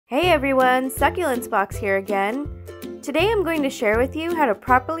Hey everyone, Succulents Box here again. Today I'm going to share with you how to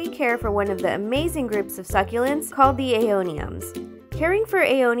properly care for one of the amazing groups of succulents called the Aeoniums. Caring for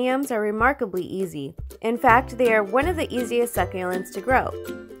Aeoniums are remarkably easy. In fact, they are one of the easiest succulents to grow.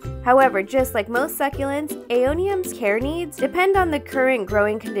 However, just like most succulents, Aeoniums' care needs depend on the current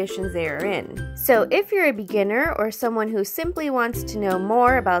growing conditions they are in. So if you're a beginner or someone who simply wants to know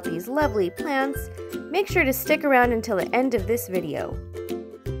more about these lovely plants, make sure to stick around until the end of this video.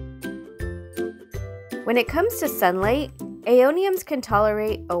 When it comes to sunlight, Aeoniums can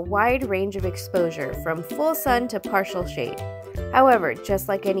tolerate a wide range of exposure from full sun to partial shade. However, just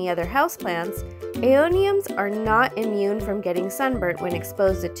like any other houseplants, Aeoniums are not immune from getting sunburnt when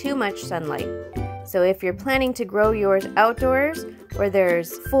exposed to too much sunlight. So if you're planning to grow yours outdoors, where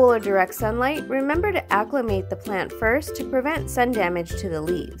there's full or direct sunlight, remember to acclimate the plant first to prevent sun damage to the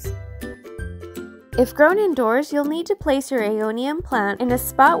leaves. If grown indoors, you'll need to place your Aeonium plant in a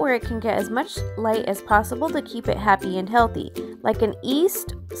spot where it can get as much light as possible to keep it happy and healthy, like an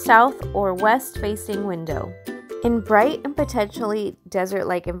east, south, or west facing window. In bright and potentially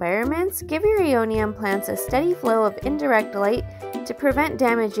desert-like environments, give your Aeonium plants a steady flow of indirect light to prevent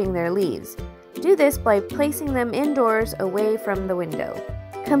damaging their leaves. Do this by placing them indoors away from the window.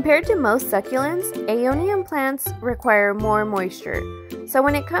 Compared to most succulents, Aeonium plants require more moisture. So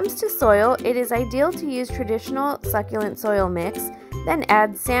when it comes to soil, it is ideal to use traditional succulent soil mix, then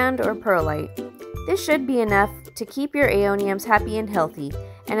add sand or perlite. This should be enough to keep your Aeoniums happy and healthy,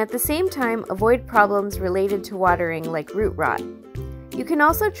 and at the same time avoid problems related to watering like root rot. You can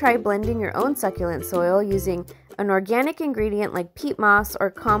also try blending your own succulent soil using an organic ingredient like peat moss or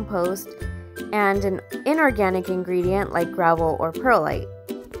compost and an inorganic ingredient like gravel or perlite.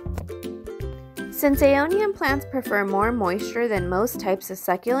 Since Aeonium plants prefer more moisture than most types of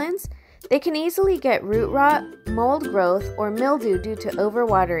succulents, they can easily get root rot, mold growth, or mildew due to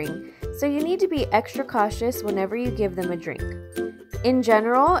overwatering, so you need to be extra cautious whenever you give them a drink. In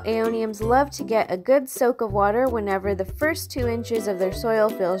general, Aeoniums love to get a good soak of water whenever the first 2 inches of their soil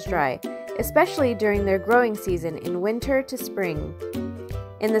feels dry, especially during their growing season in winter to spring.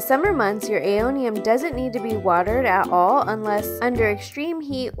 In the summer months, your Aeonium doesn't need to be watered at all unless under extreme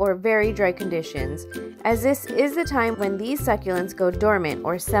heat or very dry conditions, as this is the time when these succulents go dormant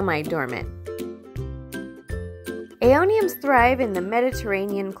or semi-dormant. Aeoniums thrive in the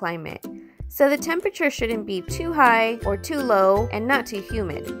Mediterranean climate, so the temperature shouldn't be too high or too low and not too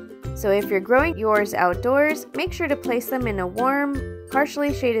humid. So if you're growing yours outdoors, make sure to place them in a warm,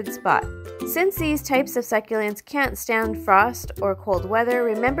 partially shaded spot. Since these types of succulents can't stand frost or cold weather,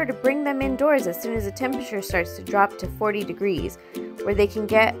 remember to bring them indoors as soon as the temperature starts to drop to 40 degrees, where they can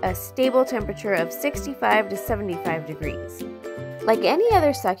get a stable temperature of 65 to 75 degrees. Like any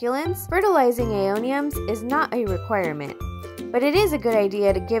other succulents, fertilizing Aeoniums is not a requirement, but it is a good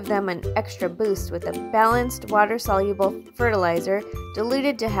idea to give them an extra boost with a balanced water-soluble fertilizer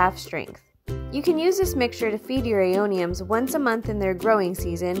diluted to half strength. You can use this mixture to feed your Aeoniums once a month in their growing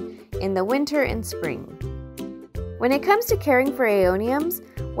season in the winter and spring. When it comes to caring for Aeoniums,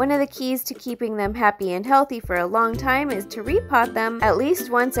 one of the keys to keeping them happy and healthy for a long time is to repot them at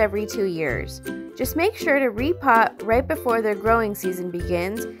least once every 2 years. Just make sure to repot right before their growing season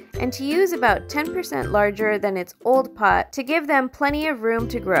begins and to use about 10% larger than its old pot to give them plenty of room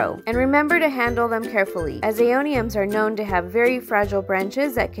to grow. And remember to handle them carefully, as Aeoniums are known to have very fragile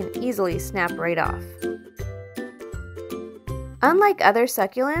branches that can easily snap right off. Unlike other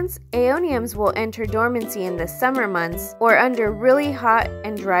succulents, Aeoniums will enter dormancy in the summer months or under really hot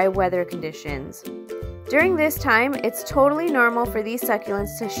and dry weather conditions. During this time, it's totally normal for these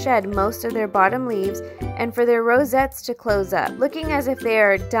succulents to shed most of their bottom leaves and for their rosettes to close up, looking as if they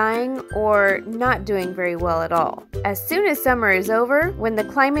are dying or not doing very well at all. As soon as summer is over, when the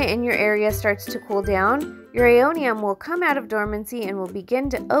climate in your area starts to cool down, your Aeonium will come out of dormancy and will begin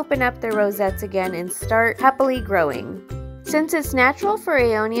to open up their rosettes again and start happily growing. Since it's natural for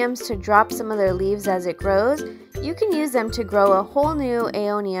Aeoniums to drop some of their leaves as it grows, you can use them to grow a whole new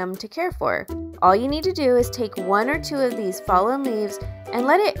Aeonium to care for. All you need to do is take 1 or 2 of these fallen leaves and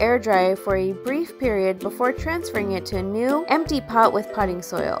let it air dry for a brief period before transferring it to a new, empty pot with potting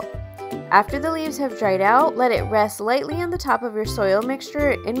soil. After the leaves have dried out, let it rest lightly on the top of your soil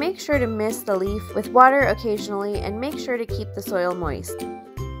mixture and make sure to mist the leaf with water occasionally and make sure to keep the soil moist.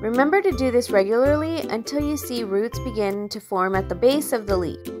 Remember to do this regularly until you see roots begin to form at the base of the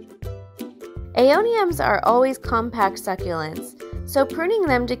leaf. Aeoniums are always compact succulents, so pruning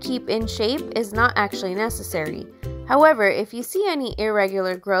them to keep in shape is not actually necessary. However, if you see any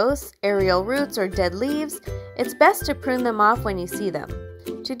irregular growths, aerial roots, or dead leaves, it's best to prune them off when you see them.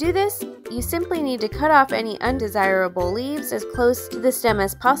 To do this, you simply need to cut off any undesirable leaves as close to the stem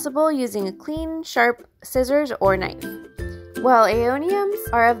as possible using a clean, sharp scissors or knife. While Aeoniums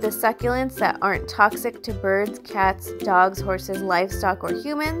are of the succulents that aren't toxic to birds, cats, dogs, horses, livestock, or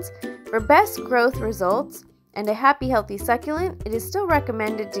humans, for best growth results and a happy, healthy succulent, it is still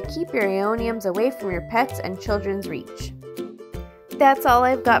recommended to keep your Aeoniums away from your pets and children's reach. That's all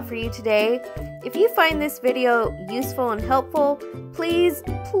I've got for you today. If you find this video useful and helpful, please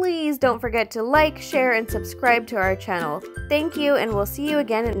don't forget to like, share, and subscribe to our channel. Thank you, and we'll see you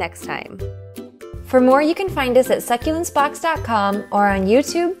again next time. For more, you can find us at succulentsbox.com or on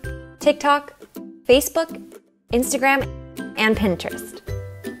YouTube, TikTok, Facebook, Instagram, and Pinterest.